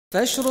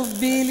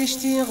فاشرف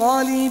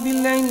بالاشتغال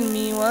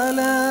بالعلم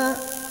ولا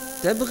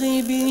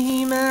تبغي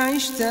به ما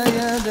عشت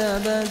يا ذا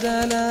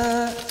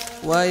بدلا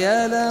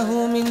ويا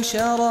له من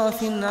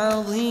شرف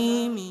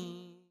عظيم.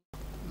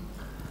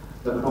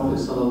 The Prophet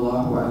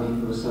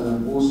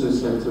ﷺ also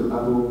said to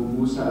Abu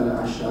Musa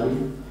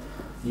al-Ash'ari,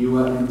 you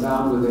were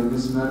endowed with a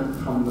mizmar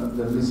from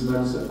the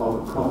mizmars of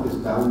Prophet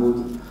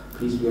Dawood,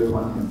 peace be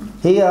upon him.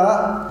 Here,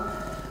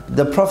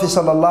 the Prophet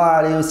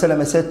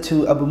ﷺ said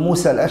to Abu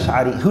Musa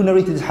al-Ash'ari, who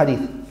narrated this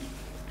hadith?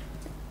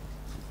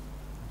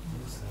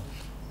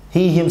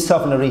 He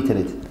himself narrated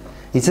it.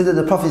 He said that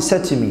the Prophet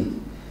said to me,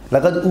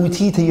 لَقَدْ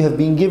أُوتِيتَ, you have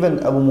been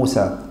given, Abu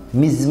Musa,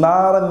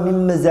 مِزْمَارًا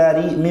مِن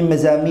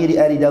مَزَامِيرِ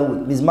آلِ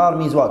دَاوُد. Mizmar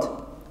means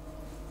what?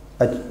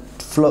 A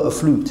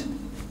flute.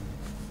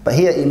 But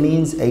here it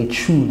means a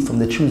tune from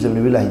the tunes of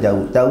Nabiullah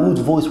Dawood.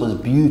 Dawood's voice was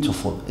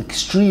beautiful,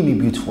 extremely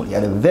beautiful. He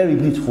had a very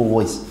beautiful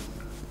voice.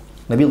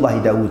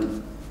 Nabiullah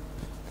Dawood.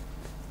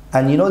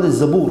 And you know the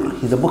Zabur,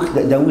 the book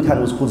that Dawood had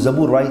was called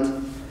Zabur, right?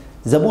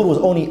 Zabur was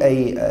only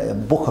a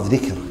book of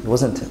dhikr. It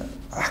wasn't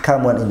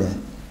ahkam one in there.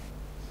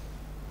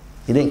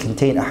 It didn't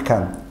contain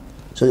ahkam.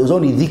 So it was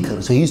only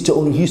dhikr. So he used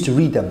to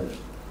read them.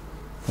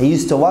 He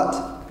used to what?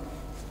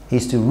 He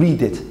used to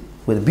read it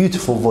with a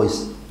beautiful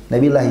voice.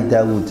 Nabiullah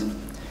Dawood.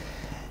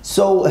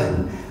 So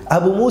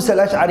Abu Musa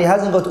al-Ash'ari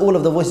hasn't got all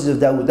of the voices of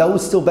Dawood.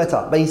 Dawood's still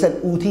better. But he said,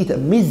 Utita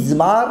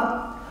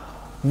mizmar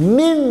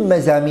min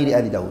mazamiri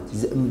ali Dawood.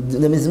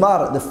 The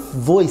mizmar, the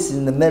voice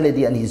and the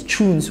melody and his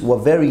tunes were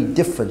very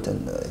different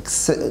and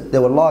they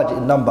were large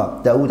in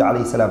number. Dawood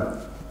alayhi salam.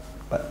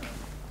 But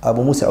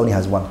Abu Musa only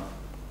has one.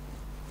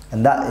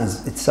 And that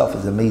is itself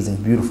is amazing,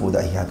 beautiful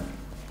that he had.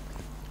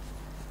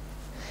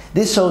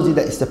 This shows you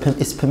that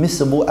it's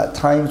permissible at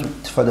times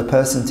for the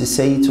person to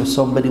say to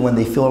somebody when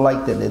they feel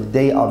like that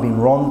they are being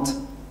wronged.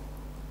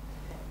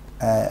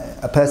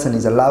 A person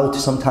is allowed to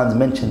sometimes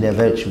mention their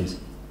virtues.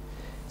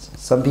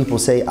 Some people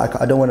say,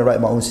 I don't want to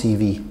write my own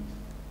CV.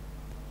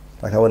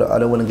 Like I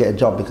don't want to get a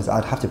job because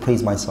I'd have to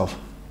praise myself.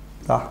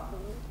 And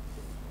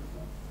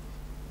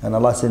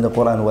Allah said in the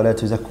Quran, وَلَا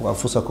تُزَكُّوا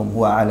أَنفُسَكُمْ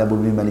هُوَ أَعْلَمُ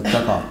بِمَنِ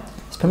اتَّقَى.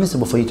 It's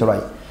permissible for you to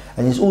write.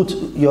 And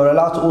you're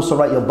allowed to also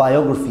write your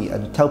biography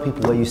and tell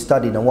people where you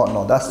studied and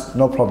whatnot. That's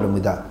no problem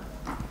with that.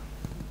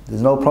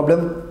 There's no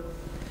problem.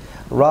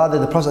 Rather,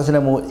 the Prophet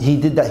ﷺ, he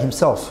did that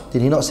himself.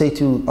 Did he not say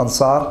to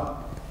Ansar,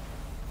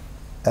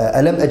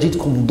 أَلَمْ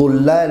أَجِدْكُمْ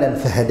ضُلَّالًا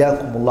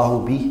فَهَدَاكُمُ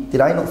اللَّهُ بِي?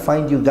 Did I not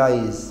find you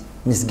guys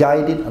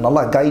misguided and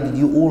Allah guided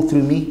you all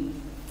through me?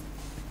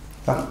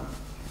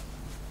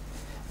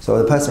 So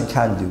the person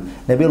can do.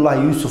 Nabiullah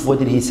Yusuf, what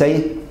did he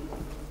say?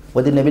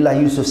 What did Nabiullah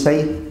Yusuf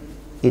say?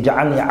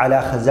 اجعلني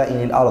على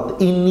خزائن الأرض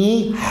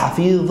إني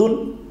حفيظ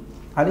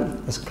عليم.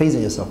 That's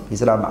praising yourself. He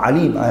said, I'm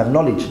alim, I have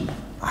knowledge.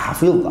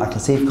 حفيظ, I can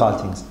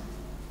safeguard things.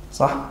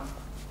 صح?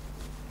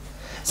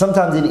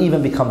 Sometimes it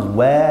even becomes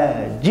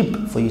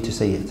wajib for you to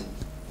say it.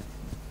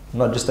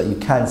 Not just that you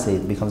can say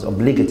it, it becomes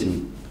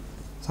obligatory.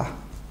 صح?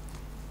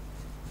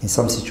 In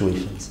some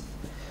situations.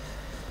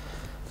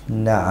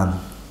 نعم.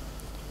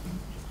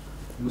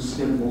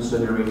 Muslim also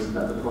narrated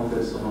that the Prophet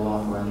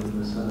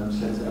ﷺ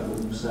said to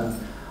Abu Musa,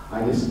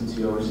 I listened to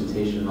your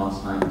recitation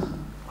last night.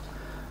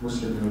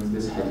 Muslim narrated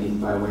this hadith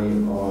by way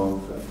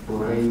of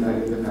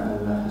Burayda ibn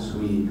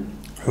al-Haswib.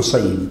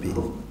 Husayb.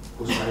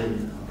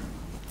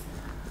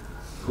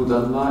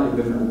 Fudallah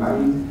ibn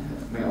Ubayd,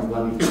 may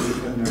Allah be pleased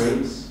with him,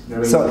 narrates.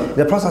 So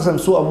the Prophet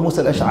saw Abu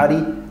Musa al-Ash'ari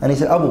and he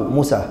said, Abu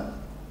Musa,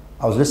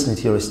 I was listening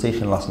to your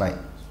recitation last night.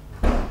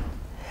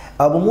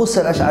 Abu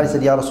Musa al-Ash'ari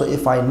said, Ya Rasul,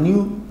 if I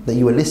knew that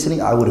you were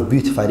listening, I would have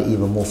beautified it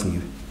even more for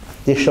you.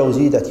 This shows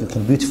you that you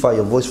can beautify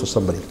your voice for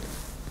somebody.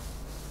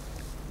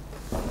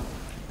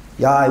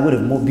 Yeah, I would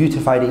have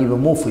beautified it even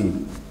more for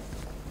you.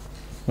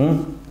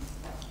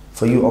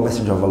 For you, O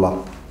Messenger of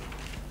Allah.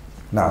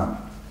 Now.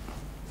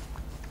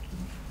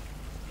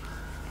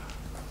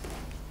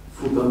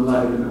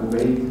 Fudallah ibn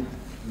Ubayd,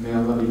 may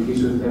Allah be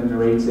pleased with him,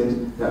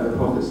 narrated that the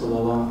Prophet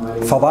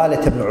ﷺ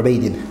Fadalat ibn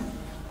Ubayd.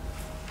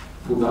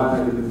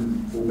 Fudallah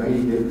ibn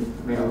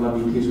Ubayd, may Allah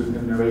be pleased with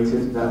him,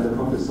 narrated that the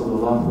Prophet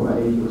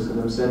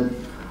ﷺ said,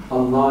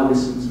 Allah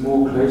listens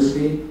more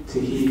closely to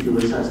he who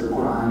recites the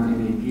Quran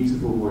in a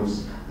beautiful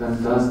voice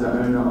than does the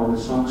owner of a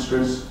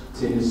songstress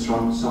to his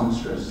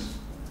songstress.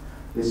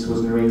 This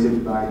was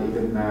narrated by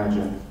Ibn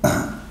Majah.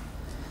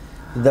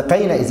 The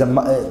qayna is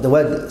the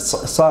word, so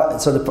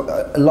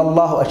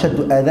Allahu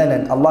ashaddu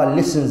adhanan, Allah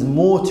listens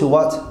more to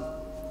what?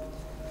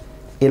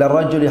 إلى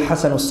الرجل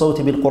حسن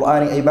الصوت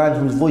بالقرآن, a man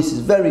whose voice is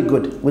very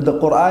good with the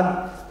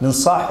Quran, من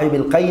صاحب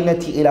القينة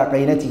إلى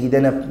قينته,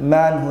 than a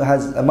man who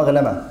has a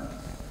maghnama.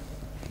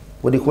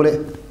 What do you call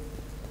it?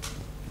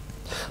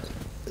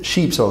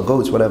 Sheep or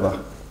goats, whatever.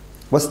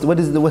 What's the word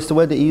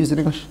that you use in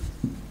English?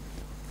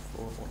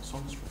 For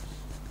songstress.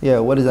 Yeah,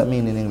 what does that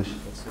mean in English?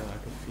 That's like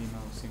a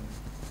female singer.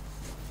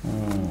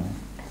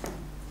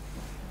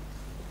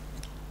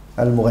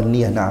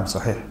 Al-Mughanniyah, na'am,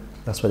 sahih.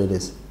 That's what it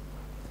is.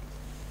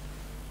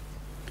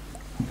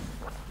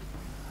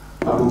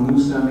 Abu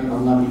Musa, may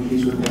Allah be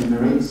pleased with him,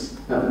 narrates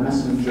that the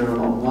Messenger of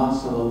Allah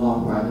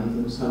sallallahu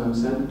alayhi wa sallam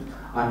said,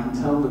 I can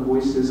tell the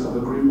voices of a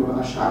group of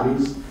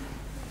Ash'aris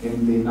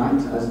in the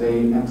night as they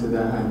enter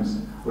their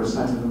homes,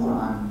 reciting the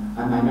Quran,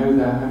 and I know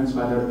their homes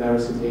by their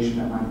recitation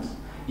at night,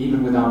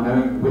 even without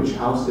knowing which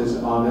houses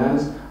are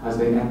theirs as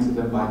they enter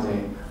them by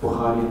day.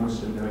 Bukhari and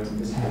Muslim narrated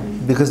this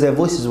hadith. Because their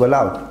voices were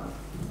loud.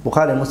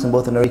 Bukhari and Muslim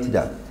both narrated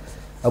that.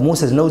 Abu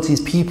says,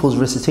 notice people's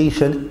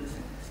recitation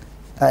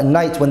at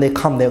night when they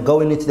come, they're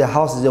going into their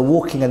houses, they're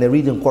walking and they're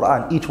reading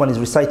Quran. Each one is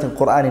reciting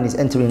Quran and is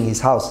entering his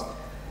house.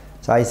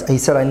 So he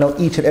said, I know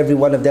each and every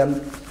one of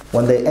them,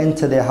 when they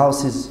enter their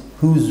houses,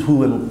 who's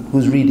who and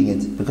who's reading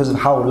it, because of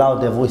how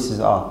loud their voices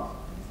are.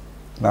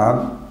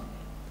 On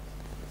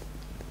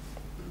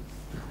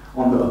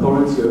the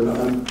authority of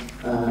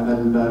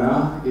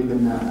Al-Bara ibn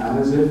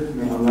Azib,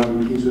 may Allah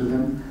be pleased with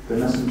him, the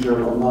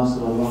Messenger of Allah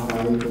sallallahu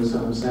alayhi wa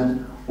sallam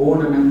said,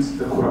 ornament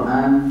the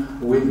Quran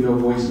with your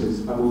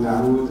voices. Abu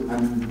Dawood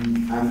and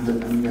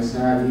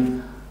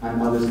Nasa'i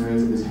and others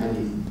narrated this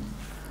hadith.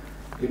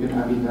 Ibn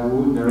Abi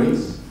Dawood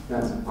narrates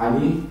that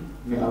Ali,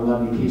 may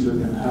Allah be pleased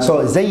with him,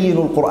 so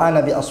زينوا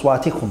القرآن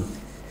بأصواتكم,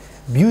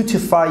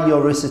 beautify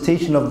your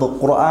recitation of the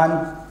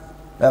Quran,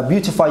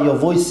 beautify your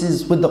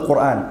voices with the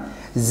Quran.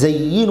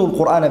 زينوا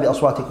القرآن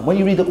بأصواتكم. When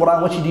you read the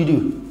Quran, what should you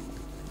do?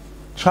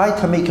 Try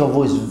to make your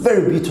voice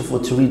very beautiful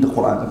to read the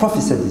Quran. The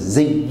Prophet said this,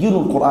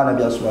 زينوا القرآن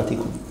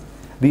بأصواتكم,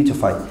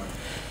 beautify.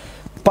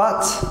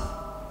 But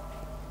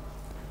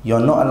you're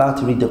not allowed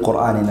to read the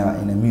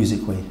Quran in a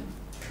music way.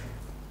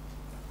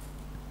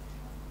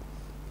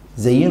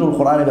 زينوا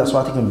القرآن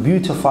بأصواتكم,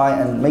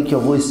 beautify and make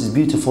your voices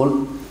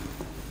beautiful.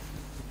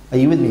 Are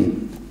you with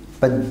me?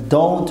 But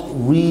don't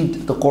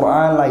read the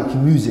Quran like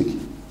music.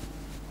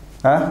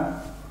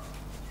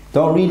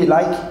 Don't read it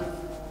like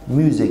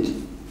music.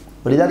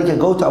 ولذلك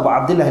go to Abu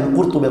Abdullah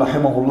al-Qurtubi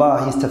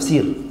rahimahullah, his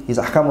tafsir, his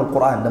ahkam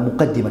al-Quran, the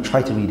muqaddimah,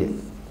 try to read it.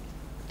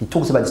 He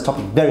talks about this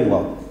topic very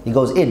well. He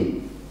goes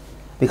in.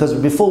 Because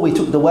before we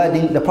took the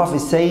wording, the Prophet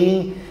is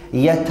saying,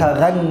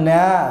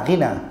 يَتَغَنَّى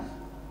غِنَى.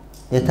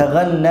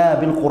 يَتَغَنَّى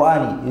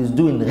بِالْقُرْآنِ. He's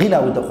doing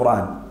ghina with the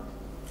Quran.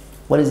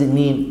 What does it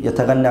mean,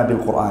 يَتَغَنَّى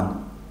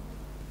بِالْقُرْآنِ?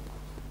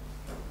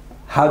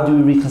 How do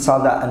we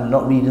reconcile that and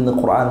not reading the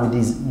Quran with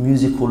these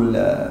musical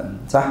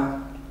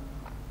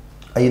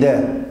Are you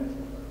there?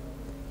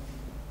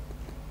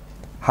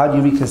 How do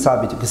you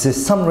reconcile it? Because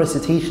there's some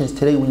recitations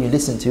today when you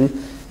listen to,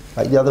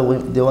 like the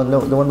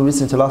one we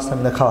listened to last time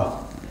in the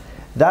car.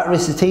 That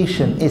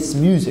recitation is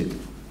music.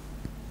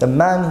 The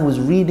man who was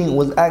reading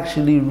was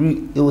actually,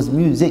 it was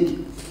music.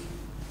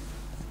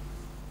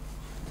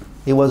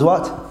 It was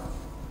what?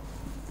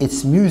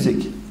 It's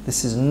music.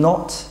 This is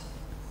not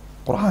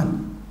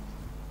Quran.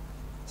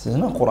 This is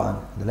not Quran.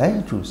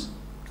 لا يجوز.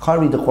 You can't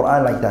read the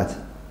Quran like that.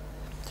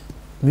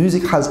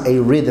 Music has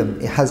a rhythm.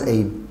 It has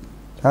a...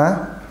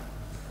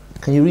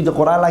 Can you read the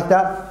Quran like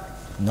that?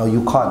 No,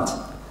 you can't.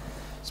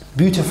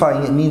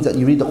 Beautifying it means that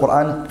you read the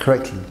Quran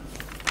correctly.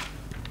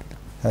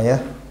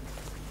 Yeah?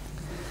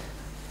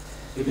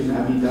 Ibn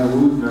Abi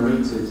Dawood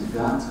narrated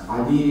that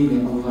Ali,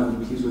 may Allah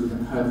be pleased with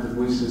him, heard the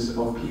voices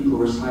of people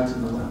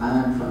reciting the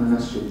Quran from the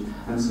masjid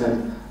and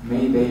said,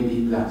 may they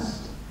be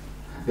blessed.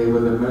 They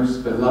were the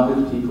most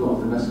beloved people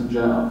of the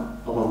Messenger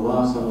of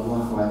Allah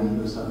sallallahu alayhi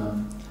wa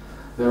sallam.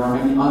 There are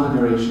many other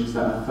narrations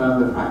that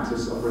affirm the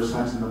practice of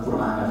reciting the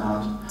Quran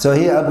aloud. So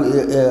here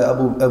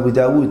Abu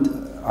Dawood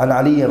عن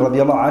علي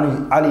رضي الله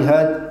عنه, Ali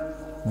heard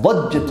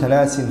ضجة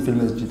ناس في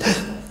المسجد.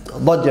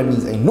 ضجة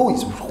means a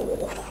noise,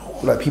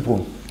 like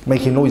people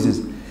making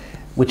noises,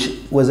 which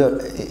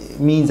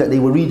means that they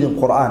were reading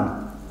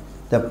Quran.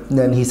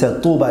 Then he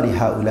said طوبى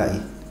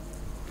لهؤلاء.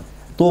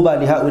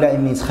 طوبى لهؤلاء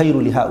means خير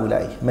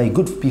لهؤلاء, may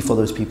good be for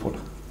those people.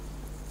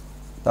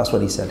 That's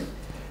what he said.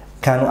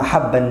 كانوا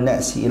أحب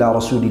الناس إلى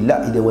رسول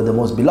الله. They were the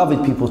most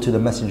beloved people to the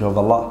Messenger of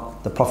Allah.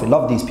 The Prophet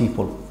loved these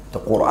people. The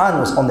Quran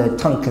was on their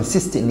tongue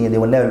consistently and they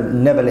would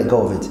never let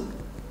go of it.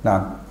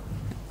 Now,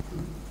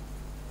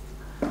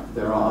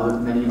 there are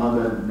many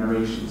other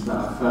narrations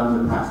that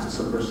affirm the practice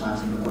of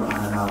reciting the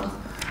Quran aloud,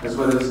 as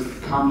well as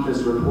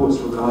countless reports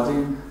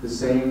regarding the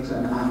sayings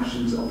and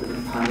actions of the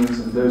companions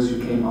and those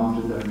who came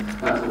after them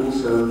that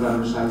also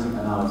affirm reciting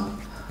aloud.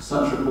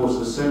 Such reports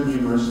are so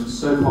numerous and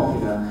so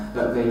popular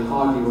that they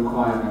hardly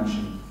require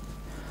mention.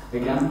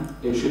 Again,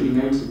 it should be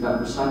noted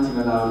that reciting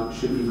aloud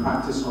should be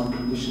practiced on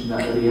condition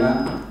that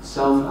riya,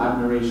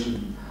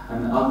 self-admiration,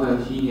 and other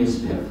heinous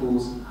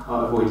pitfalls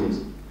are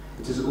avoided.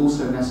 It is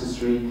also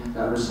necessary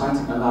that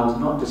reciting aloud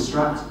not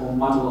distract or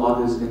muddle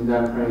others in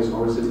their praise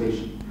or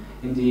recitation.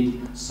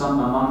 Indeed, some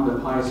among the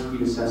pious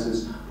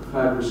predecessors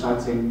preferred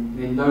reciting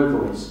in a low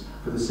voice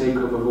for the sake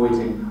of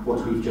avoiding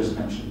what we've just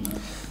mentioned.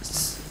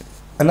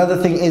 Another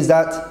thing is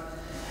that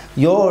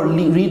your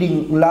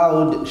reading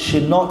loud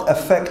should not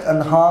affect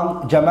and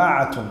harm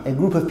jama'atun, a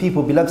group of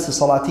people, bilabsi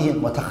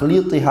salatihim wa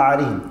takhlitiha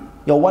alayhim.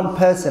 You're one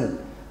person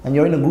and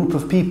you're in a group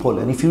of people,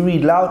 and if you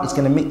read loud, they're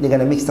going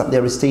to mix up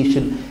their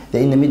recitation.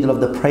 They're in the middle of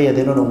the prayer,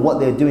 they don't know what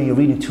they're doing, you're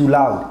reading too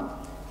loud.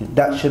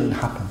 That shouldn't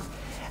happen.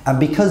 And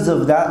because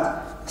of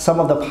that, some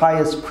of the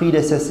pious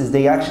predecessors,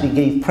 they actually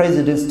gave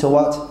precedence to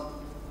what?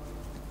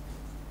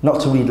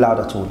 Not to read loud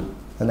at all.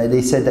 And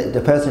they said that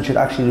the person should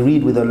actually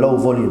read with a low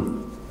volume.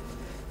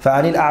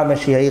 فعن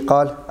الأعمش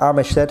قال,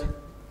 A'mash said,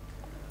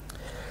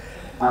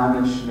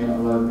 A'mash, may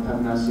Allah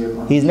have mercy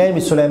upon him. His name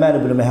is Sulaiman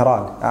ibn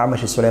Mihran.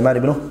 A'mash is Sulaiman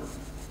ibn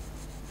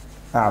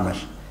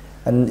A'mash.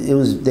 And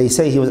they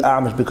say he was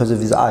A'mash because of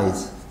his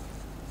eyes.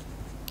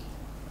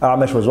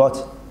 A'mash was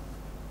what?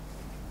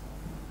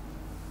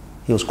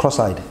 He was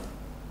cross-eyed.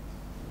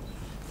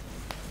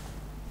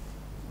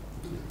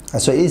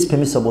 And so it is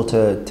permissible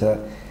to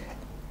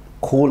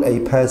call a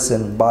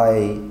person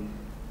by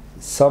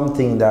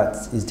something that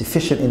is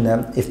deficient in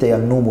them if they are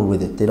normal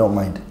with it, they don't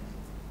mind.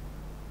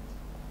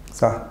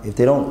 So if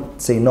they don't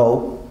say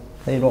no,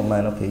 they don't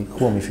mind, okay,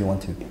 call me if you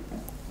want to.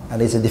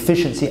 And it's a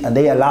deficiency and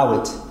they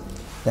allow it,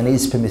 then it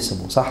is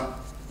permissible.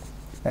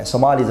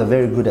 Somalis are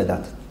very good at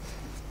that.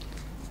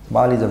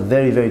 Somalis are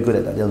very, very good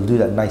at that. They'll do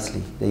that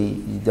nicely.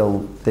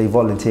 They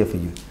volunteer for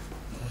you.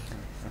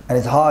 And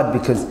it's hard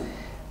because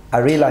I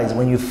realize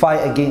when you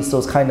fight against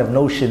those kind of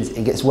notions,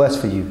 it gets worse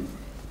for you.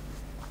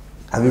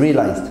 Have you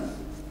realized?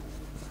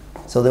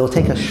 So they will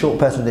take a short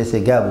person, they say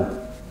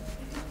Gabo.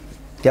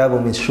 Gabo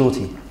means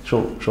shorty,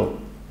 short. So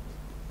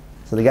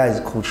the guy is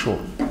called short.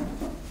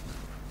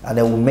 And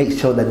they will make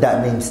sure that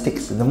that name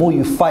sticks. And the more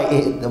you fight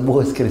it, the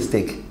more it's going to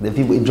stick. The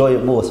people enjoy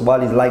it more.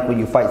 Somalis like when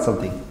you fight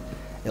something.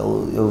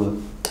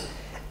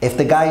 If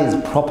the guy is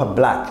proper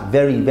black,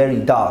 very, very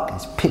dark,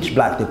 it's pitch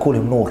black, they call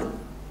him Noor.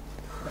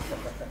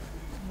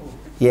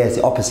 Yeah, it's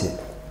the opposite.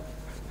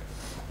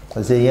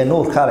 I say, yeah,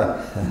 Noor,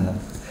 Kare.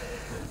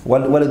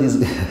 One of these,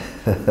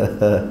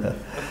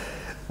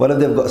 one of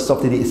them got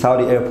stopped in the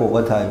Saudi airport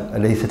one time,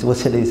 and they said,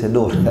 what's your name? He said,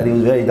 Noor. And he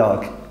was very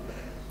dark,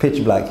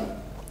 pitch black.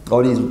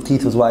 All his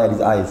teeth was white and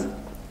his eyes.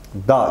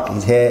 Dark,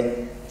 his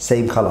hair,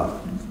 same color.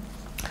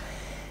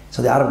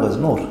 So the Arab goes,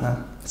 Noor, huh?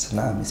 I said,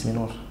 Naam, ismi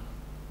Noor.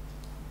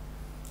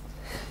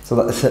 So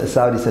the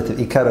Saudi said to him,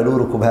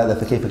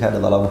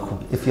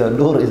 if your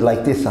Noor is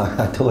like this,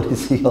 I don't want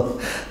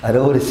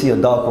to see your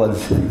dark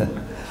ones.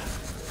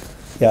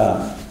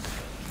 Yeah.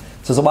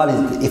 So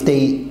Somalis, if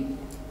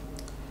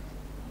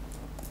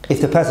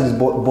the person is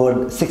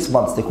born 6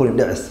 months, they call him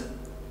Di'as.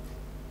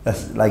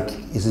 That's like,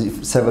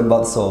 he's 7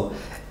 months, so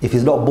if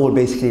he's not born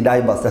basically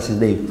 9 months, that's his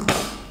name.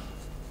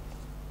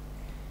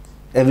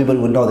 Everybody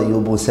would know that you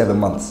were born 7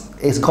 months.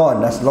 It's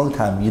gone, that's a long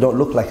time. You don't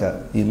look like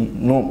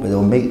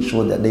they'll make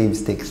sure that name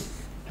sticks.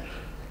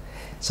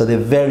 So they're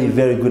very,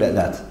 very good at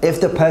that. If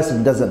the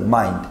person doesn't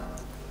mind,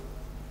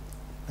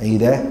 are you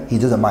there? He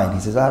doesn't mind.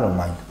 He says, I don't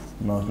mind.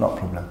 No, it's not a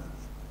problem.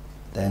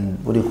 Then,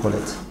 what do you call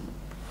it?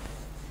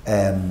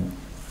 Then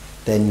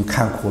you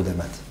can call them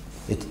that.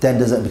 It then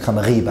doesn't become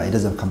a ghiba, it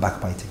doesn't become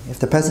backbiting. If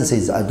the person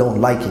says, I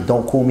don't like it,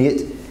 don't call me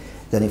it,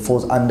 then it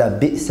falls under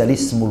بِئْسَ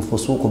الِاسْمُ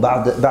الْفُسُوقُ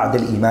بَعْدَ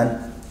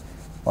الْإِيمَانِ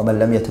وَمَنْ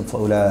لَمْ يَتُبْ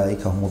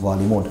فَأُولَٰئِكَ هُمُ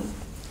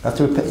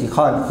الظَّالِمُونَ. You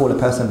can't call a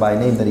person by a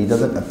name that he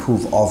doesn't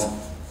approve of.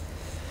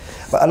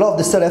 But a lot of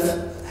the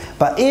salaf,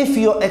 but if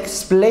you're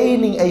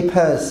explaining a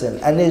person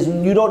and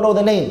you don't know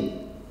the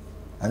name,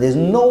 and there's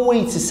no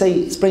way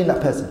to explain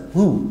that person,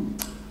 who?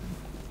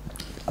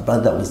 A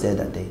brother that was there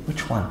that day.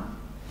 Which one?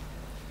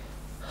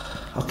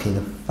 Okay,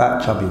 the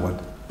fat chubby one.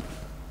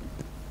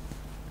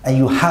 And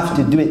you have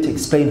to do it to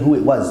explain who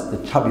it was, the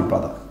chubby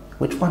brother.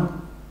 Which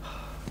one?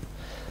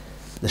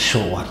 The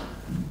short one.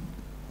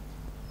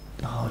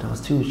 No, there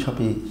was 2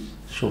 chubby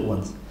short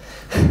ones.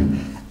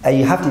 And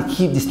you have to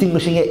keep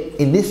distinguishing it.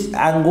 In this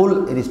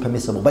angle, it is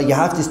permissible. But you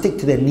have to stick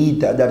to the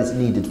need that is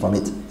needed from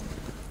it.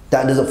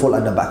 That doesn't fall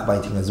under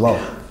backbiting as well.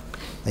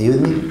 Are you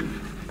with me?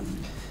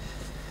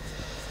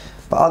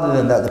 But other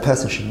than that, the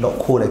person should not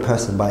call a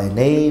person by a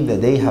name that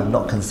they have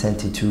not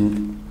consented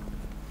to.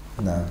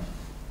 No.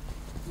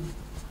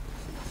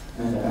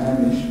 And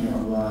A'mash, may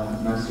Allah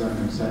have mercy on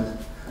him, said,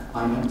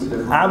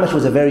 A'mash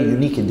was a very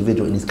unique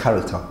individual in his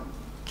character.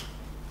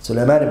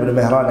 Sulaiman ibn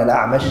Mihran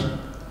al-A'mash,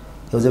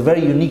 he was a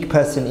very unique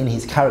person in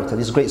his character.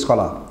 This is a great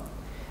scholar.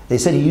 They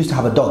said he used to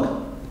have a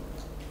dog.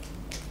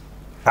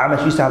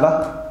 A'mash used to have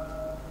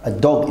a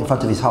dog in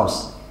front of his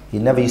house. He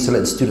never used to let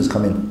the students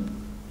come in.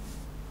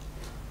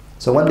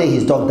 So one day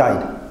his dog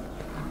died.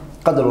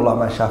 Qadarullah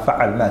ma sha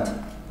fa'al mat.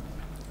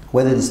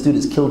 Whether the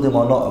students killed him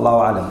or not,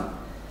 Allahu alam.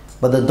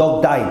 But the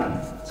dog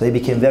died, so he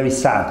became very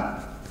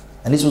sad.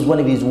 And this was one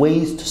of his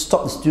ways to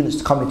stop the students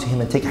to coming to him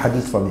and take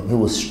hadith from him. He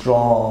was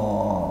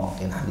strong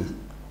in hadith.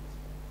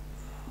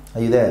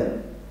 Are you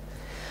there?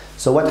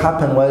 So what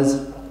happened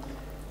was,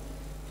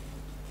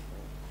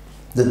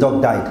 the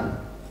dog died.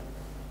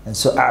 And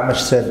so A'mash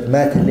said,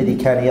 مَاتَ الَّذِي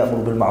كَانَ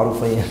يَأْمُرُ بِالْمَعْرُوفِ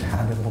وَيَنْهَى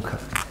عَنِ الْمُنكَرِ.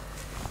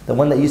 The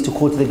one that used to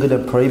call to the good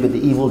and prohibit the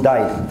evil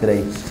died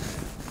today.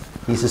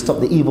 He used to stop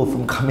the evil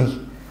from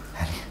coming.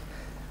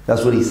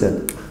 That's what he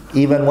said.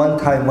 Even one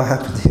time what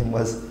happened to him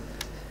was,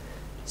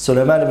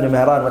 Sulaiman ibn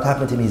Mihran, what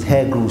happened to him, his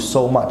hair grew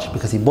so much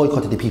because he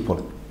boycotted the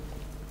people.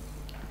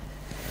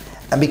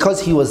 And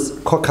because he was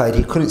cockeyed,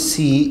 he couldn't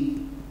see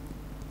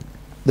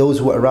those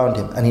who were around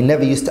him. And he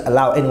never used to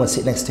allow anyone to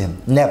sit next to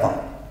him. Never.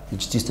 He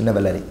just used to never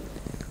let it.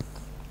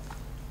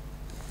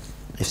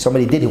 If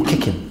somebody did, he'll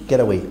kick him. Get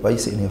away. What are you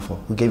sitting here for?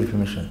 Who gave you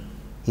permission?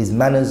 his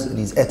manners and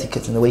his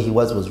etiquette and the way he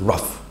was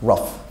rough.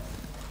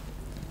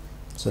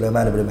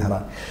 Sulaiman ibn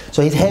Mihran.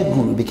 So his hair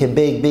grew, it became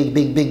big,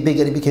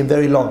 and it became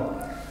very long.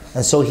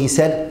 And so he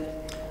said,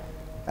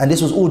 and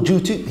this was all due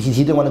to,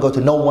 he didn't want to go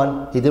to no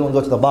one, he didn't want to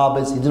go to the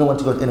barbers, he didn't want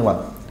to go to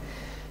anyone.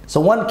 So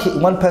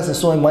one person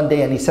saw him one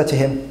day and he said to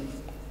him,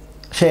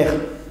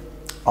 Sheikh,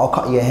 I'll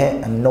cut your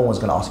hair and no one's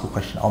going to ask you a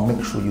question. I'll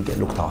make sure you get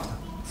looked after.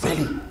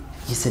 Really?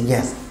 He said,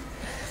 yes.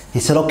 He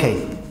said,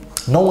 okay,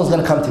 no one's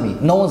going to come to me.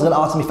 No one's going to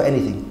ask me for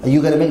anything. Are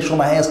you going to make sure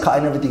my hair's cut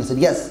and everything? He said,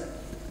 yes.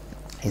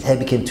 His hair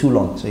became too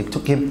long. So he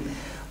took him,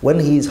 when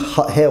his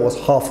hair was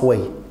halfway,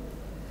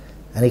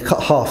 and he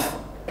cut half,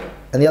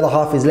 and the other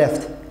half is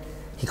left,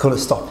 he couldn't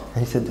stop.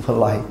 And he said,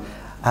 Wallahi,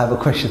 I have a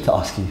question to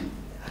ask you.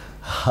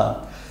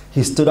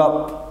 He stood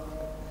up,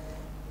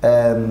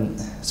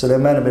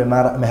 Sulaiman ibn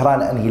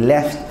Mihran, and he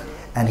left,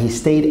 and he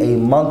stayed a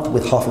month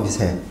with half of his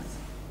hair.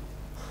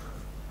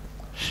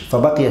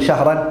 فَبَقِيَ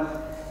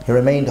شَهْرًا, he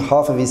remained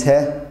half of his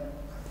hair.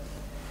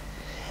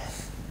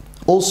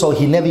 Also,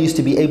 he never used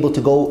to be able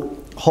to go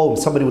home.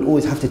 Somebody would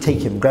always have to take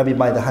him, grab him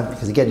by the hand,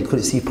 because again, he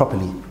couldn't see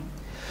properly.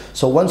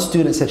 So one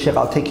student said, Sheikh,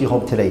 I'll take you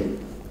home today.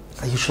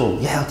 Are you sure?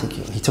 Yeah, I'll take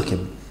you. He took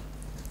him.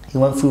 He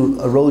went through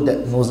a road that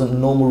wasn't a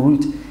normal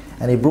route,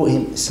 and he brought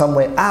him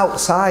somewhere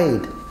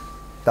outside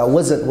that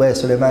wasn't where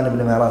Sulaiman ibn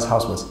Mihran's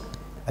house was.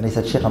 And he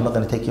said, Sheikh, I'm not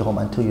going to take you home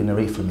until you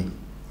narrate for me.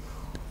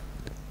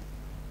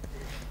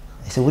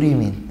 He said, what do you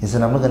mean? He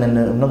said, I'm not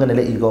going to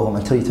let you go home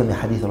until you tell me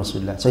hadith of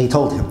Rasulullah. So he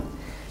told him.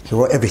 He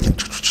wrote everything.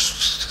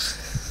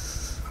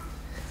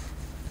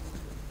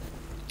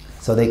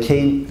 So they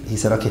came, he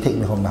said, okay, take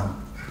me home now.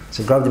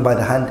 So he grabbed him by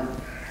the hand,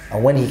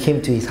 and when he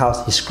came to his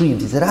house, he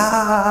screamed. He said,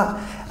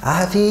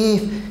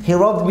 Afif, he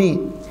robbed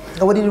me.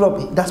 Oh, what did he rob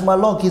me? That's my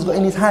log he's got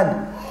in his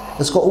hand.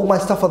 It's got all my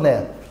stuff on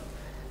there.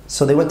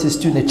 So they went to the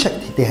student, they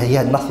checked, he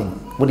had nothing.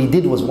 What he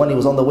did was, when he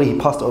was on the way, he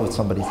passed it over to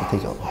somebody to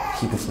take it,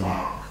 keep it for me.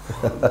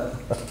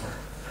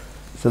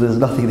 So there's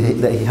nothing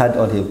that he had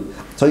on him.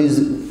 So he's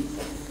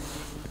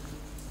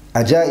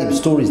ajaib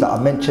stories that are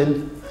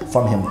mentioned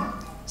from him.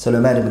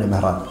 Sulaiman ibn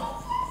Mihran,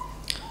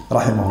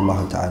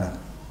 rahimahullah ta'ala.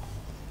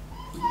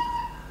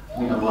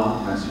 May Allah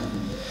have mercy on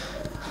him.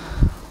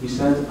 He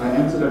said, I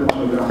entered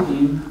upon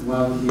Ibrahim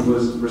while he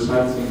was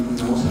reciting from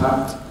the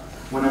Mus'haf,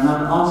 when a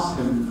man asked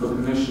him for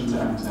permission to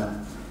enter.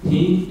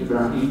 He,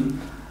 Ibrahim,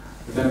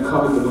 then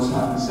covered the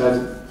Mus'haf and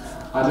said,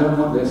 I don't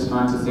want this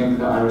man to think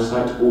that I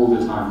recite all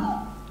the time.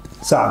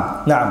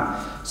 Sa'am, na'am.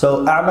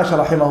 So A'mash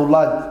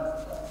rahimahullah,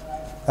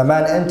 a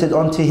man entered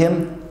onto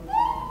him.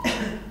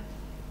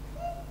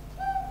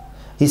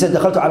 He said,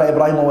 دخلت على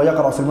إبراهيم وهو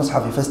يقرأ في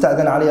المصحف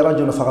فاستأذن علي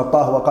رجل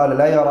فغطاه وقال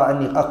لا يرى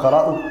أني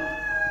أقرأ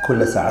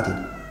كل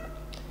ساعة.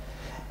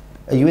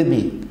 Are you with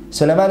me?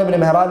 Sulaiman ibn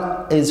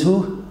Mihran is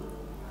who?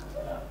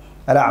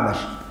 Al-A'mash.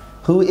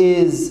 Who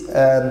is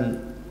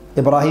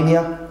Ibrahim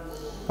here?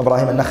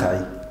 Ibrahim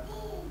al-Nakha'i.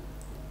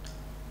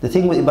 The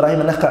thing with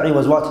Ibrahim al-Nakha'i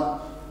was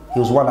what? He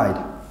was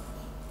one-eyed.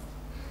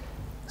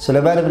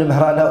 Sulaiman ibn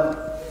Mihran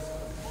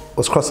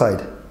was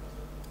cross-eyed.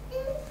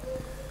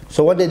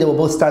 So one day they were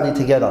both standing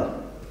together.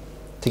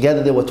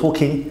 Together they were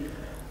talking,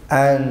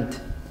 and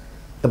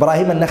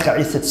Ibrahim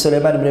al-Nakha'i said to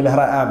Sulaiman ibn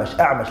Mihran,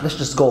 A'mash, let's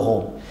just go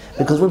home.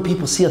 Because when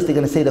people see us, they're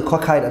going to say the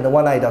cock-eyed and the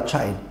one-eyed are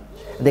chatting.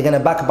 And they're going to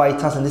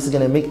backbite us, and this is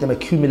going to make them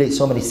accumulate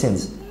so many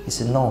sins. He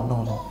said,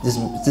 no.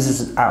 This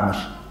is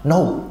A'mash.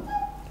 No.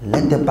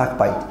 Let them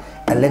backbite,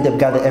 and let them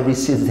gather every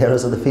sin there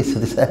is on the face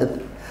of this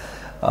earth.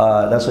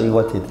 That's what he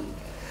wanted.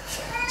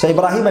 So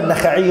Ibrahim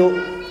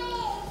al-Nakha'i,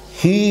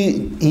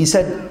 he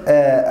said,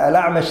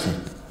 Al-A'mash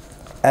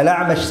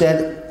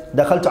said,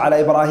 دخلت على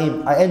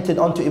إبراهيم, I entered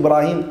onto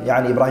Ibrahim,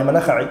 يعني إبراهيم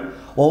النخعي,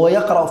 وهو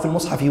يقرأ في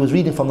المصحف, he was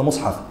reading from the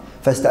Mus'haf.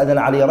 فاستأذن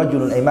علي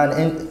رجل, a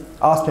man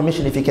asked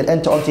permission if he can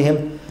enter onto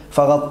him.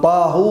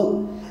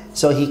 فغطاه,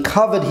 so he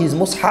covered his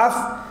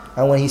Mus'haf,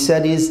 and when he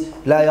said is,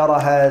 لا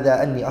يرى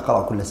هذا أني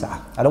أقرأ كل ساعة.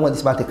 I don't want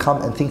this man to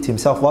come and think to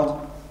himself what?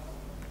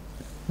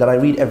 That I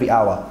read every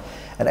hour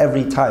and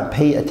every time.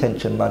 Pay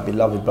attention, my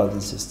beloved brothers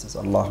and sisters.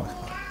 Allahu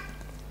Akbar.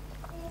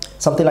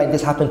 Something like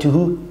this happened to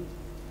who?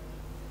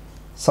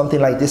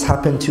 Something like this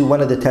happened to one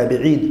of the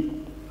Tabi'een.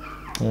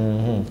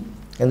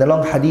 In the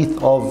long hadith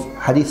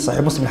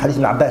Sahih Muslim, hadith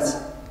ibn Abbas,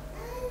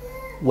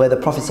 where the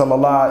Prophet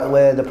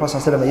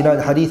ﷺ, you know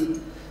the hadith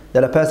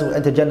that a person will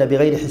enter Jannah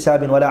بغير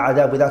حساب ولا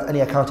عذاب, without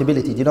any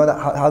accountability. Do you know that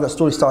how that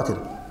story started?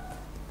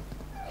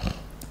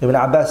 Ibn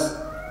Abbas,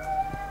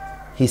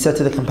 he said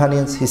to the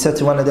companions, he said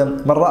to one of them,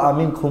 من رأى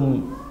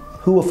منكم,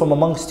 who were from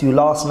amongst you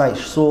last night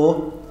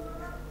saw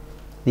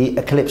the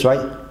eclipse,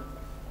 right?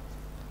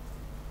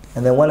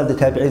 And then one of the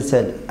Tabi'in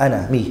said,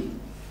 Ana, me.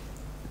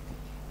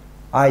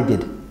 I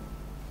did.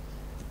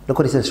 Look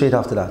what he said straight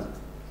after that.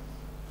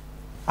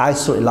 I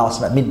saw it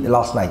last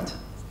night.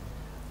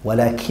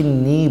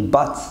 ولكني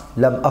but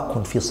لم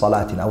أكن في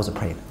صلاة. I wasn't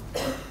praying.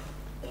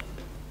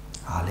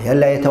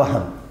 لئلا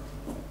يتوهم.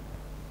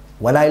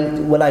 When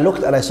I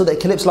looked and I saw the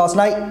eclipse last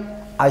night,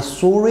 I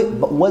saw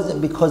it, but wasn't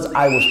because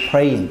I was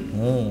praying.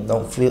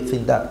 Don't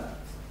think that.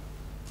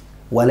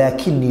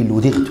 ولكني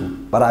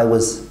لدغت. But I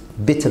was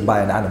bitten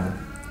by an animal.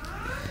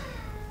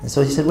 And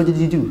so he said, what did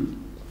you do?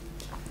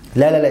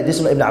 La, this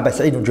is not Ibn Abbas,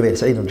 Sa'id ibn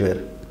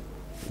Jubair.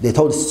 They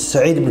told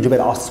Sa'id ibn Jubair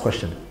asked this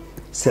question.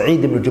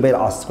 Sa'id ibn Jubair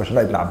asked this question,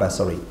 not Ibn Abbas,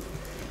 sorry.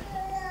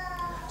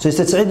 So he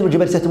said, Sa'id ibn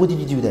Jubair said, what did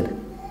you do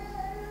then?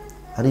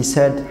 And he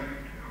said,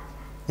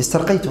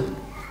 Istarqaytu.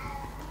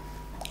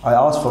 I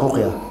asked for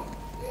ruqya.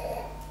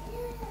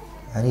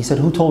 And he said,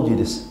 who told you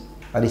this?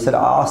 And he said,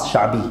 I asked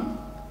Sha'bi.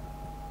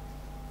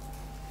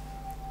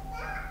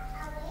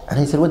 And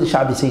he said, what did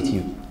Sha'bi say to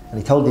you? And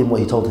he told him what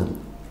he told him.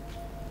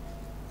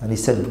 And he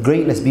said,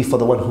 greatness be for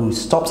the one who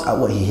stops at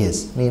what he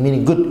hears.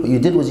 Meaning good, what you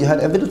did was you had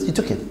evidence, you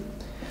took it.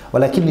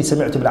 ولكني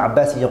سمعت ابن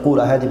عباس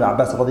يقول, I heard Ibn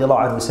Abbas رضي الله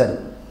عنه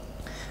said,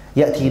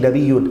 يأتي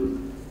نبي,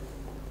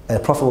 a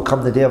prophet will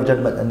come the day of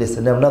judgment and this,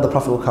 and then another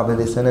prophet will come and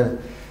this, and then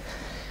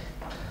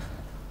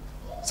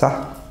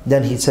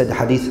then he said the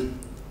hadith,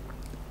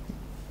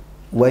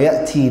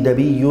 ويأتي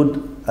نبي,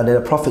 and then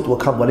a prophet will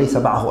come, وليس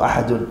معه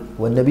أحد,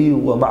 والنبي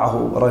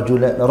ومعه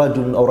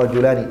رجل أو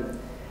رجلان,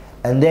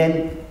 and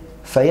then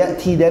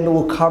فيأتي, then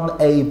will come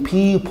a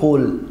people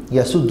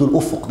يسد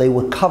الأفق, they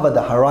will cover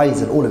the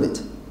horizon, all of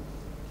it.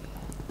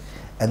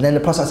 And then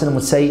the Prophet ﷺ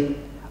would say,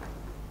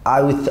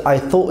 I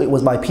thought it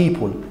was my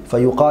people.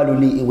 فيقال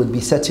لي, it would be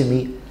said to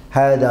me,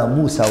 هذا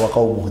موسى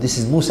وقومه, this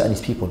is Musa and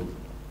his people.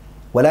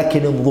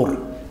 ولكن انظر,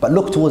 but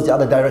look towards the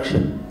other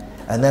direction.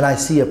 And then I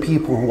see a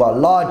people who are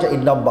larger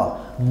in number,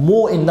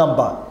 more in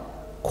number,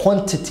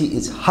 quantity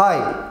is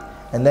high.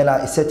 And then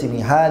it said to me,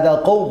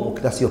 هذا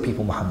قومك, that's your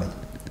people Muhammad.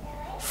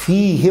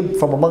 فيهم,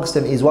 from amongst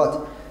them is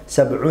what?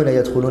 70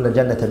 يدخلون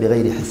الجنة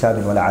بغير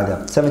حساب ولا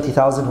عذاب.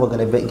 70,000 who are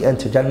going to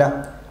enter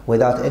Jannah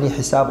without any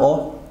hisab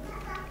or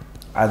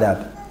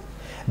adab.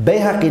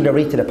 Bayhaqi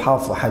narrated a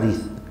powerful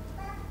hadith,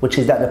 which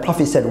is that the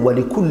Prophet said,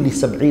 وَلِكُلِّ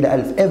سَبْعِينَ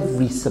أَلْفٍ,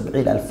 every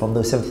 70,000 from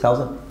those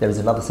 70,000, there is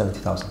another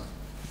 70,000.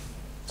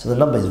 So the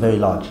number is very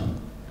large.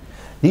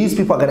 These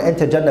people are going to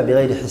enter Jannah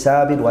بغير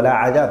حساب ولا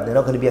عذاب. They're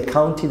not going to be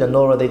accounted, and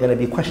nor are they going to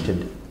be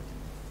questioned.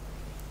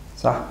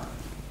 Sah?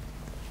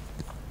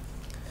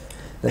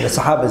 Then the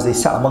Sahabas, they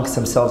sat amongst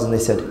themselves and they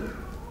said,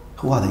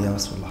 who are they, Ya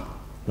Rasulullah?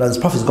 Now this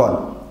Prophet's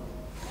gone.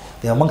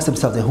 They're amongst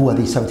themselves, who are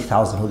these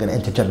 70,000 who are going to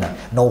enter Jannah?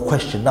 No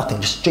question,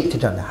 nothing, just straight to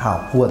Jannah. How?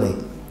 Who are they?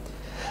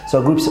 So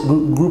a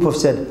group of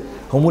said,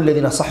 هم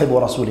الذين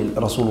صحبوا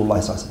رسول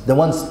الله. The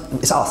ones,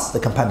 it's us, the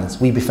companions,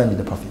 we befriended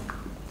the Prophet.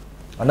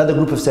 Another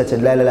group of said,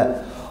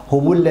 لا,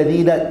 هم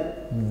الذين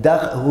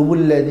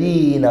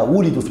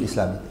ولدوا في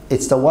الإسلام.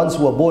 It's the ones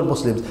who are born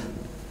Muslims.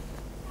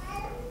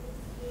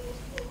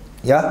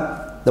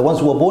 Yeah? The ones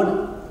who are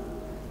born,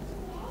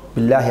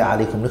 billahi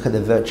alaykum, look at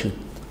the virtue.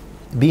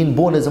 Being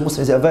born as a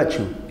Muslim is a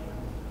virtue.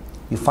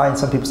 You find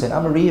some people saying,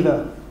 I'm a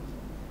reaver.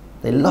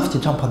 They love to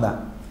jump on that.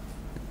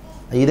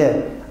 Are you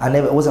there?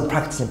 I wasn't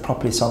practicing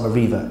properly, so I'm a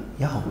reaver.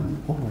 Yo,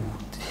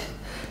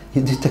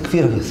 you do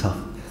takfir of yourself.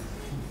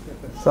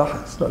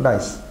 Sah, it's not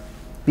nice.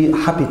 Be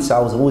happy to say, I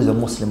was always a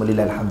Muslim.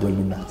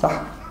 Alhamdulillah.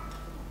 Sah.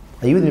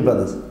 Are you with me,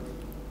 brothers?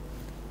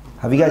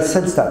 Have you guys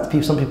sensed that?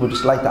 Some people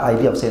just like the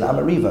idea of saying, I'm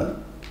a reaver.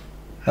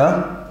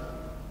 Huh?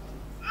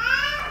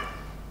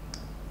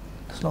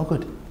 It's not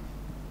good.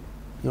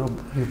 You're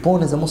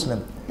born as a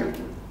Muslim.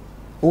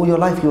 All your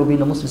life you will be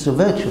a Muslim. It's a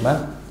virtue,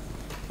 man.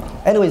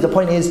 Anyways, the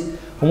point is,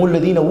 هم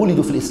الذين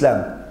ولدوا في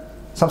الإسلام.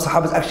 Some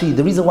Sahabas actually,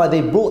 the reason why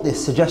they brought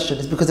this suggestion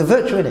is because of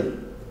virtue in it.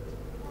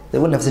 They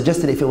wouldn't have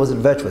suggested it if it wasn't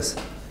virtuous.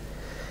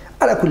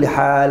 Ala kulli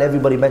hal,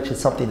 everybody mentioned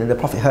something, and the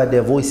Prophet heard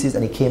their voices,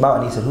 and he came out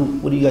and he said,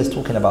 what are you guys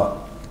talking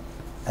about?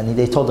 And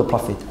they told the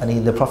Prophet,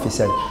 and the Prophet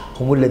said,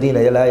 هم الذين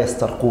لا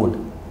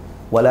يسترقون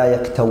ولا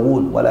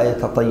يكتوون ولا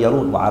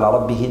يتطيرون وعلى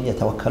ربهم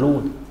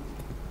يتوكلون.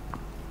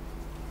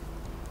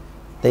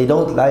 They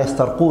don't لا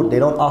يسترقون, they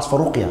don't ask for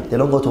ruqya. They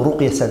don't go to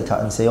ruqya center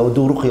and say, oh,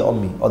 do ruqya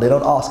on me. Or they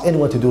don't ask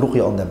anyone to do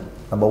ruqya on them.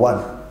 Number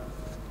one.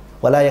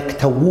 ولا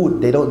يكتوون,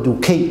 they don't do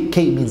kate.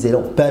 Kate means they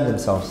don't burn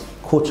themselves.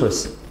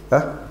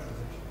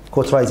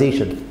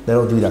 Cauterization. They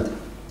don't do that.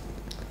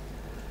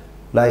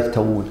 لا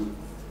يكتوون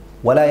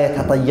ولا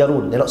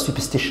يتطيرون, they're not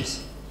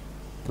superstitious.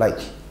 Like,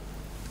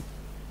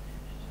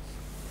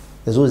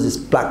 there's always this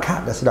black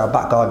cat that's in our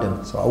back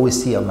garden, so I always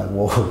see it, I'm like,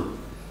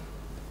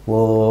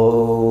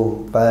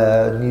 whoa,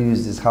 bad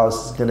news, this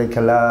house is gonna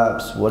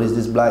collapse. What is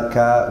this black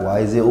cat? Why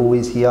is it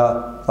always here?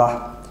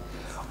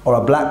 Or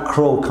a black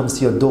crow comes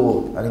to your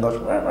door and it goes,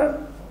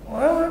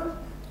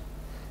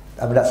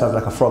 I mean that sounds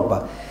like a frog,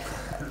 but,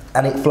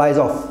 and it flies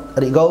off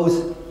and it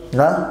goes,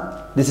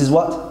 this is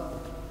what?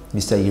 You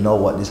say, you know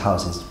what, this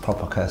house is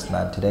proper cursed,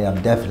 man. Today I'm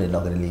definitely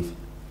not going to leave.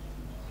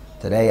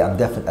 Today I'm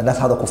definitely, and that's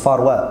how the kuffar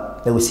were.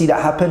 They would see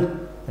that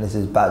happen, and this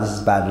is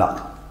bad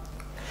luck.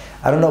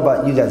 I don't know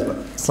about you guys, but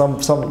some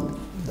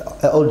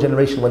old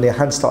generation, when their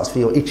hand starts to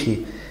feel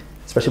itchy,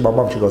 especially my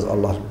mom, she goes,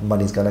 Allah,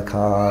 money's going to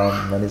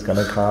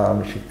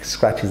come. She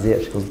scratches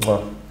it, she goes,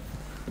 well.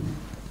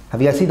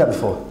 Have you guys seen that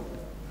before?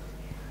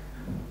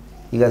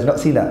 You guys not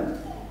seen that?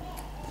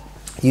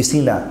 You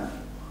seen that?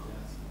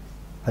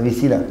 Have you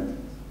seen that?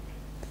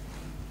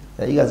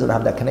 You guys don't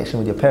have that connection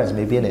with your parents,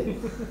 maybe, innit?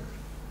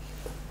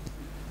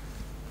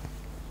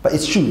 But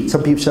it's true.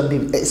 Some people.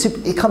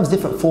 It comes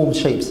different forms,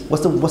 shapes.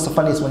 What's the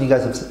funniest one you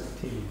guys have said?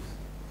 Tea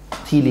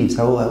leaves. Tea leaves.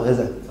 How is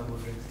it? Someone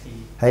drinks tea.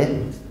 Hey? Tea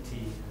and says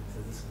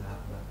this is going to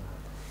happen,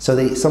 that.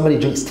 So somebody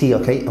drinks tea,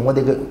 okay, and what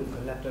they go,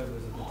 The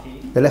leftovers of the tea.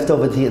 the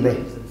leftover tea, they.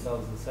 Arrange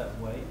themselves in a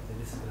certain way. Then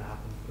this is going to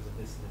happen because of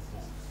this.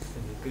 It's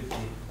going to be a good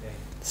tea today.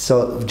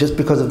 So just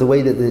because of the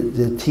way that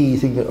the tea, you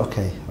think,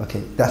 okay,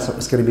 that's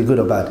it's going to be good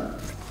or bad.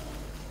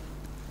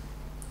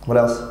 What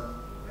else?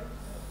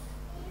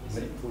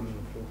 Milk falling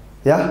on the floor.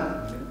 Yeah?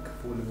 Milk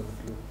falling on the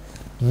floor.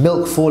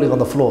 Milk falling on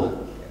the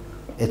floor.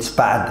 It's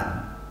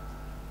bad.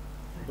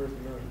 Yeah,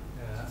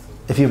 that's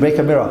If you break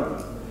a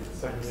mirror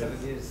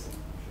 7 years.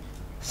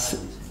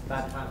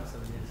 Bad time for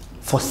 7 years.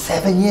 for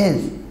 7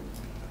 years.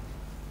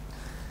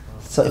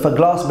 So if a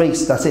glass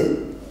breaks, that's it.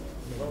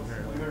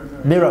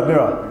 Mirror.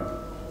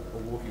 Or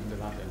walking the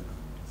ladder.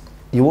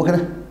 You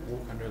walking?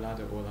 Walk under a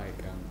ladder or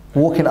like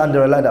Walking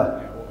under a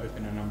ladder. yeah, or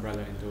open an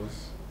umbrella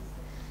indoors.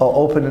 Or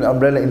open an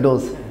umbrella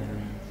indoors.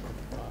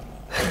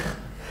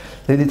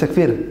 They do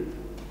takfir.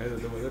 The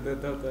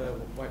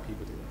white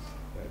people do this.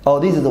 Oh,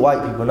 these are the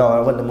white people. No, I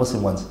want the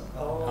Muslim ones.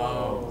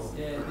 Oh.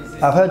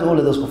 I've heard all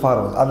of those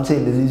kuffar ones. I'm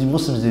saying that these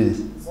Muslims do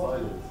this.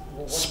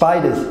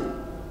 Spiders.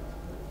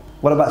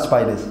 What about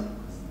spiders?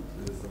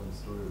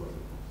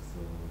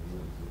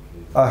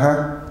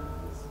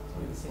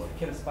 If you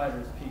kill a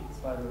spider, the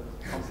spider will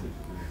come to you.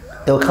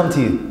 It will come to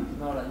you.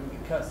 No, like you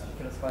get cursed if you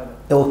kill a spider.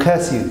 It will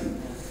curse you.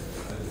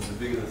 The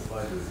bigger the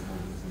spider is,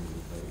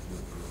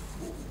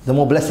 The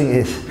more blessing it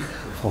is.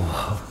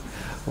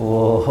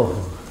 Whoa.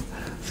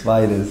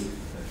 Spiders.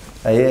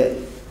 Yeah.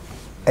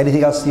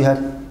 Anything else you had?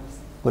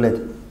 Go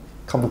ahead.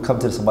 Come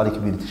to the Somali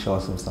community, show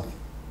us some stuff.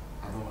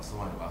 I don't know what's the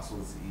one, but I saw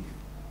this Eid,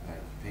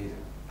 like, you paid it.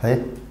 Hey?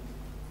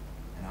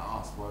 And I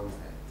asked, why was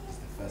that? It's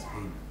the first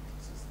payment.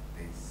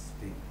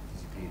 They you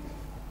paid the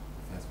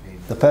first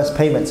payment. The first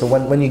payment. So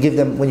when you give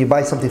them, when you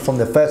buy something from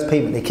the first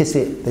payment, they kiss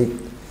it.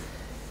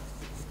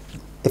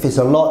 If it's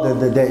a lot,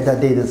 that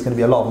day there's going to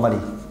be a lot of money.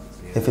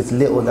 If it's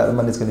little, that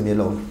money is going to be a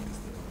little.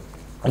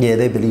 Yeah,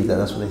 they believe that.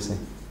 That's what they say.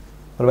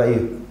 What about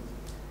you?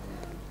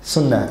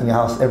 Sunnah in your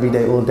house every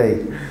day, all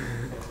day.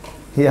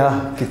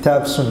 Yeah,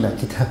 kitab, sunnah,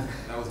 kitab.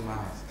 That was my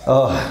house.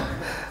 Oh.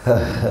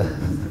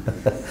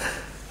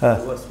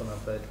 The worst one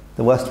I've heard.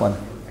 The worst one.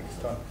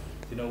 Pakistan.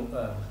 You know,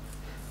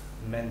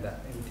 men that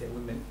imitate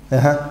women. They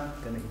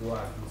make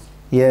dua.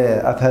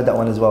 Yeah, I've heard that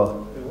one as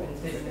well.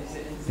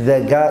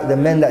 The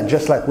men that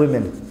dress like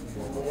women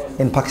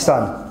in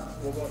Pakistan,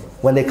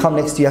 when they come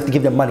next to you, you have to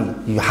give them money.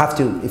 You have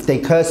to. If they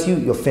curse you,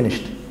 you're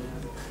finished.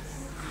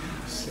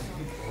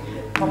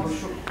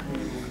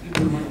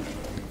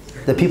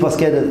 The people are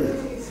scared of.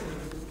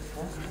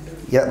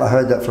 Yeah, I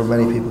heard that from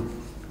many people.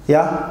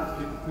 Yeah?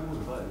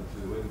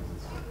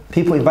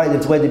 People invite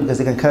them to wedding because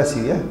they can curse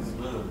you, yeah?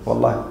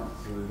 Wallah.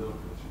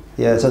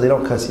 Yeah, so they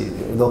don't curse you.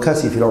 They'll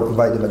curse you if you don't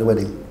invite them at the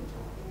wedding.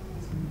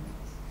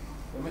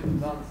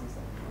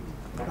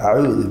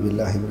 أعوذ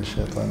بالله من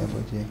الشيطان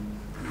الرجيم.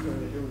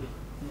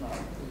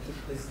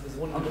 There's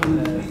one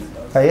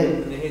Hey?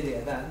 when they hear the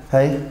adhan,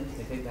 Hey?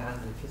 they take their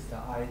hands and kiss their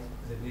eyes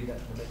because they believe that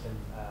will make them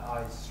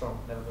eyes strong,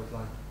 never go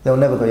blind. They'll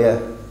never go, yeah.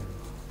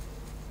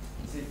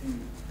 See if you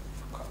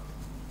cut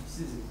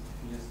scissors,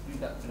 if you just do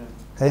that to them,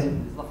 Hey?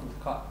 there's nothing to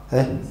cut.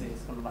 Hey? You say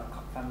it's gonna like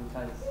cut family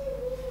ties.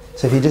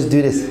 So if you just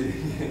do this,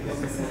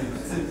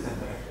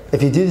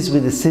 if you do this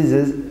with the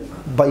scissors,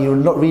 but you're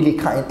not really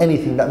cutting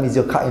anything, that means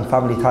you're cutting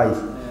family ties.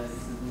 This is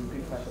a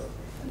big fight.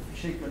 And if you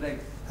shake your leg,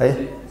 Hey?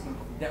 it's gonna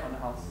put debt on the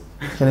house.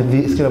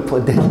 It's gonna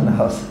put a dent in the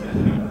house.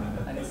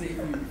 And they say if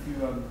you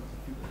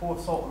pour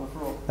salt on the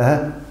floor,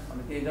 on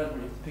the day done,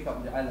 you have to pick up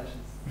with your eyelashes.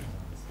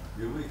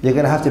 You're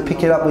gonna have to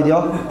pick it up with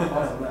your. You have to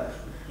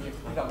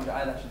pick up with your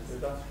eyelashes.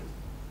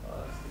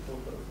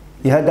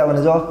 You heard that one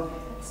as well?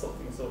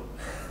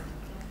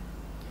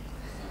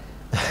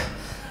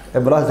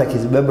 Imran's like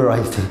he's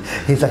memorized it.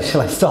 He's like, shall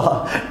I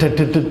start? When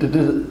you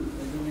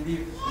leave,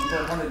 you go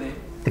on holiday,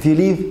 If you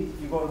leave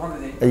you go on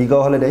holiday, and you go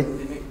on holiday,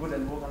 they make good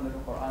and walk under the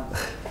Quran.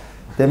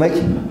 they make.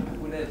 Good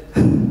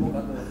and walk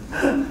under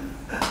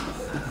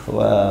the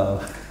Wow.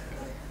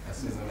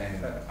 That's his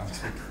name. I'm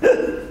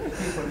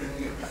people even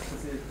get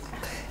practices.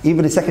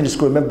 Even in secondary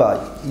school, remember,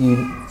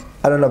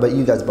 I don't know about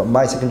you guys, but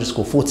my secondary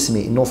school,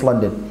 Fortismere in North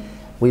London,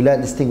 we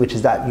learned this thing which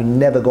is that you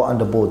never go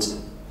under boards.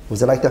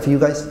 Was it like that for you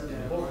guys?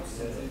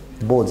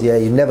 Boards, yeah,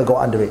 you never go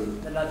under it.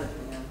 The ladder,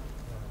 yeah.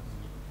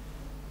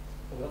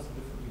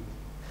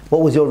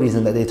 What was your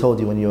reason that they told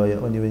you when you were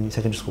in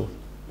secondary school?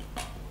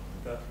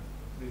 They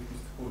used to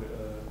call it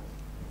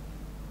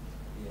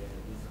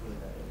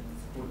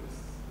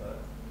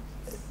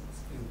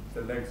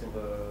the legs of the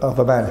Of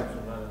a man.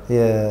 section ladder.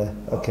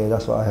 Yeah, okay,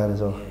 that's what I heard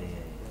as well.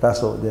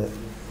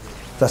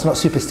 That's not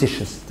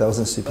superstitious. That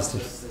wasn't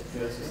superstitious.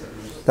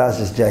 That's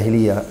just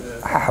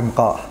jahiliyyah.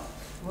 حمقاء.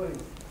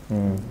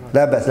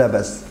 لا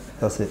بأس.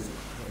 That's it.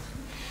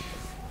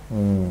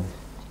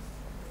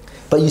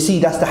 But you see,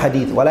 that's the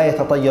hadith. وَلَا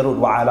يَتَطَيَّرُونَ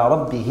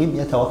وَعَلَى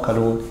رَبِّهِمْ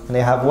يَتَوَكَّلُونَ. And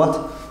they have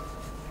what?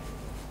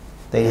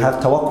 They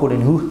have tawakkul in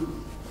who?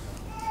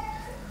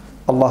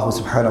 Allah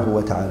subhanahu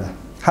wa ta'ala.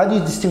 How do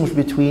you distinguish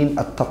between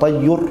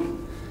at-tatayyur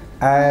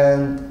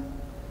and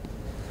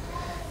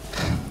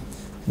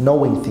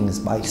knowing things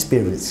by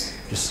experience?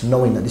 Just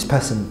knowing that this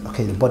person,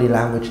 okay, the body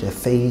language, their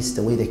face,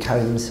 the way they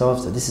carry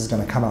themselves, that this is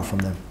going to come out from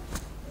them.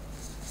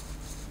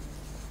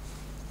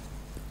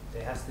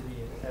 There has to be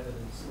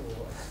evidence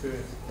or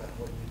experience that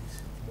what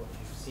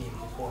you've seen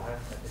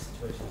beforehand, that the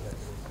situation is like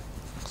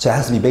this. So it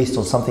has to be based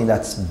on something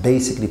that's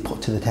basically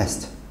put to the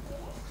test.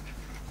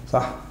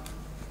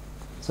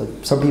 So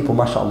some people,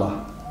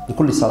 mashallah,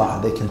 بكل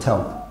صراحة, they can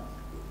tell.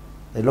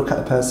 They look at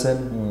a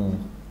person,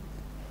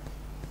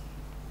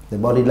 their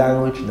body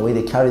language, the way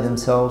they carry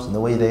themselves, and the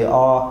way they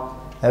are,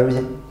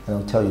 everything. And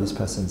they'll tell you this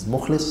person is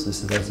mukhlis,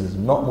 this person is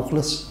not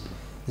mukhlis,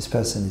 this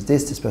person is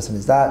this person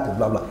is that,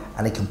 blah blah.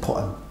 And they can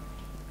put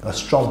a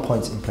strong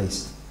points in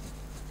place.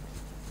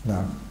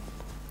 Now,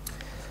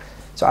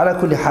 so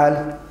ala kulli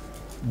hal,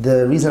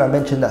 the reason I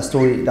mentioned that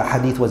story, that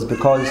hadith, was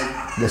because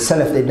the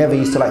salaf, they never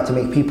used to like to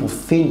make people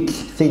think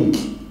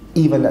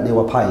even that they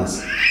were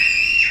pious.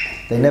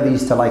 They never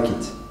used to like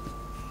it.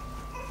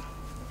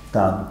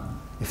 Now,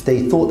 if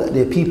they thought that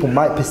their people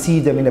might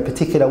perceive them in a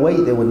particular way,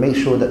 they would make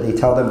sure that they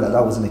tell them that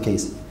that wasn't the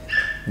case.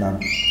 Now,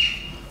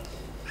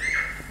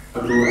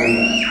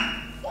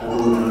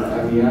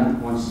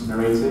 AbdulRahman once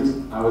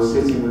narrated, I was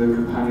sitting with the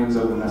companions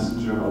of the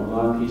Messenger of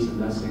Allah, peace and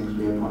blessings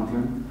be upon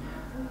him,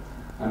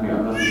 and may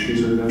Allah be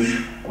pleased with them,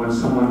 when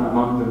someone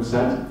among them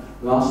said,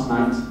 "Last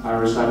night I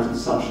recited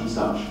such and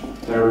such."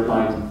 They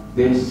replied,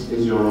 "This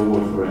is your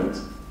reward for it."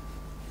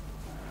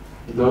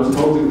 Those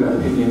holding the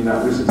opinion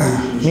that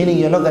recitation meaning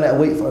you're not going to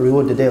wait for a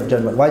reward the day of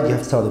judgment. Why do you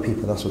have to tell the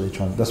people? That's what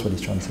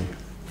he's trying to say.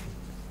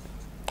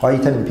 Why are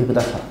you telling people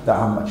that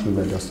how much you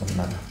read? Doesn't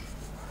matter.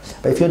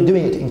 But if you're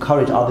doing it to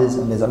encourage others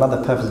and there's another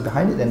purpose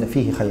behind it, then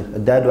فيه خير.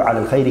 الدال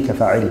على الخير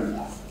كفاعله.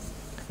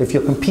 If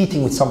you're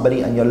competing with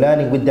somebody and you're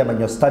learning with them and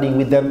you're studying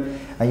with them,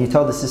 and you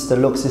tell the sister,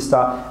 "Look,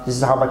 sister, this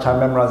is how much I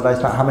memorized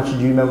last night. How much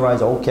did you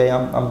memorize?" "Okay,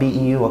 I'm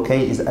beating you."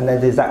 "Okay," and then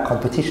there's that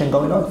competition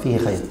going on. فيه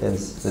خير.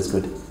 That's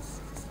good.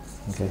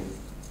 Okay.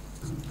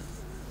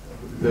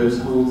 Those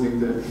holding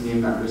the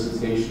opinion that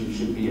recitation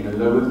should be in a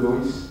lowered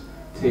voice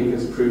take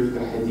as proof the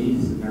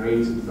hadith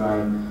narrated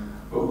by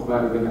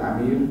Uqba ibn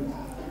Amir.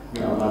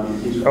 May Allah be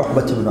pleased with him.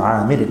 Uqba ibn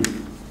Amir.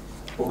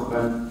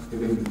 Uqba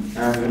ibn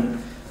Amir.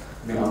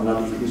 May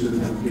Allah be pleased with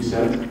him, who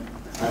said,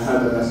 "I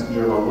heard the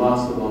Messenger of Allah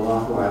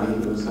sallallahu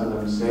alayhi wa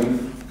sallam say,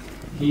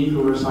 he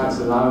who recites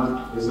aloud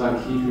is like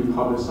he who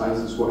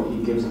publicizes what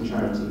he gives in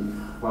charity,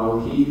 while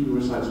he who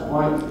recites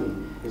quietly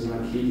is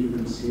like he who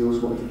conceals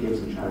what he gives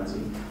in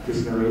charity."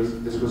 This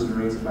was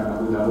narrated by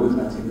Abu Dawud,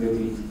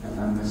 At-Tibyaan, and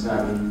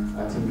An-Nasa'i.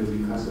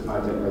 At-Tibyaan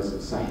classified it as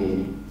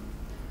Sahih.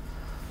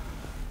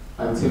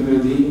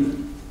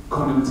 At-Tibyaan,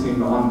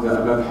 commenting on the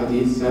above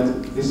hadith,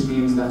 said, "This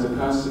means that a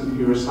person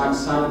who recites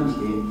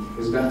silently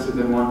is better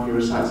than one who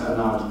recites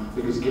aloud,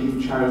 because giving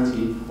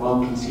charity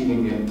while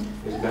concealing it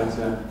is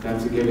better than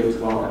to give it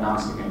while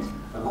announcing it,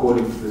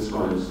 according to the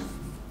scholars."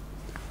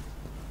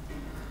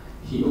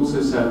 He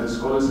also said the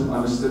scholars have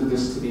understood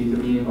this to be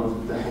the meaning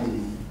of the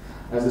hadith,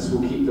 as this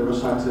will keep the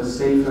reciter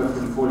safer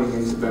from falling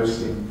into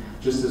boasting,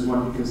 just as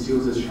one who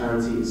conceals his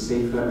charity is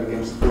safer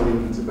against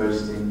falling into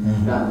boasting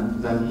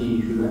than he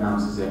who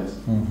announces it.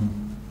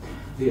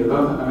 The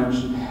above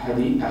mentioned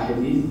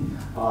hadith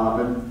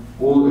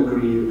all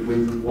agree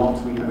with what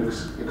we have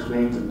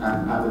explained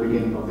at the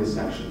beginning of this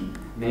section,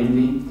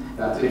 namely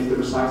that if the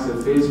reciter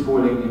fears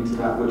falling into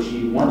that which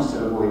he wants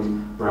to avoid,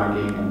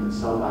 bragging and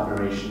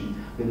self-admiration,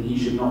 then he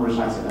should not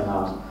recite it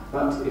aloud.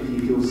 But if he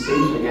feels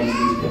safe against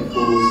these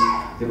pitfalls,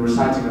 then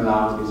reciting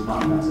aloud is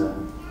much better.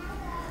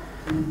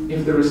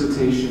 If the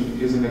recitation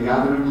is in a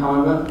gathering,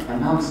 however,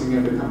 announcing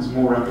it becomes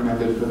more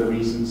recommended for the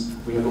reasons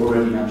we have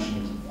already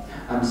mentioned,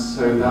 and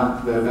so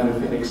that the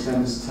benefit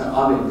extends to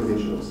other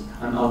individuals,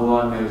 and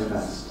Allah knows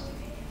best.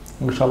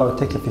 Inshallah, we'll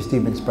take a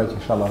 15 minutes break,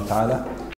 inshallah ta'ala.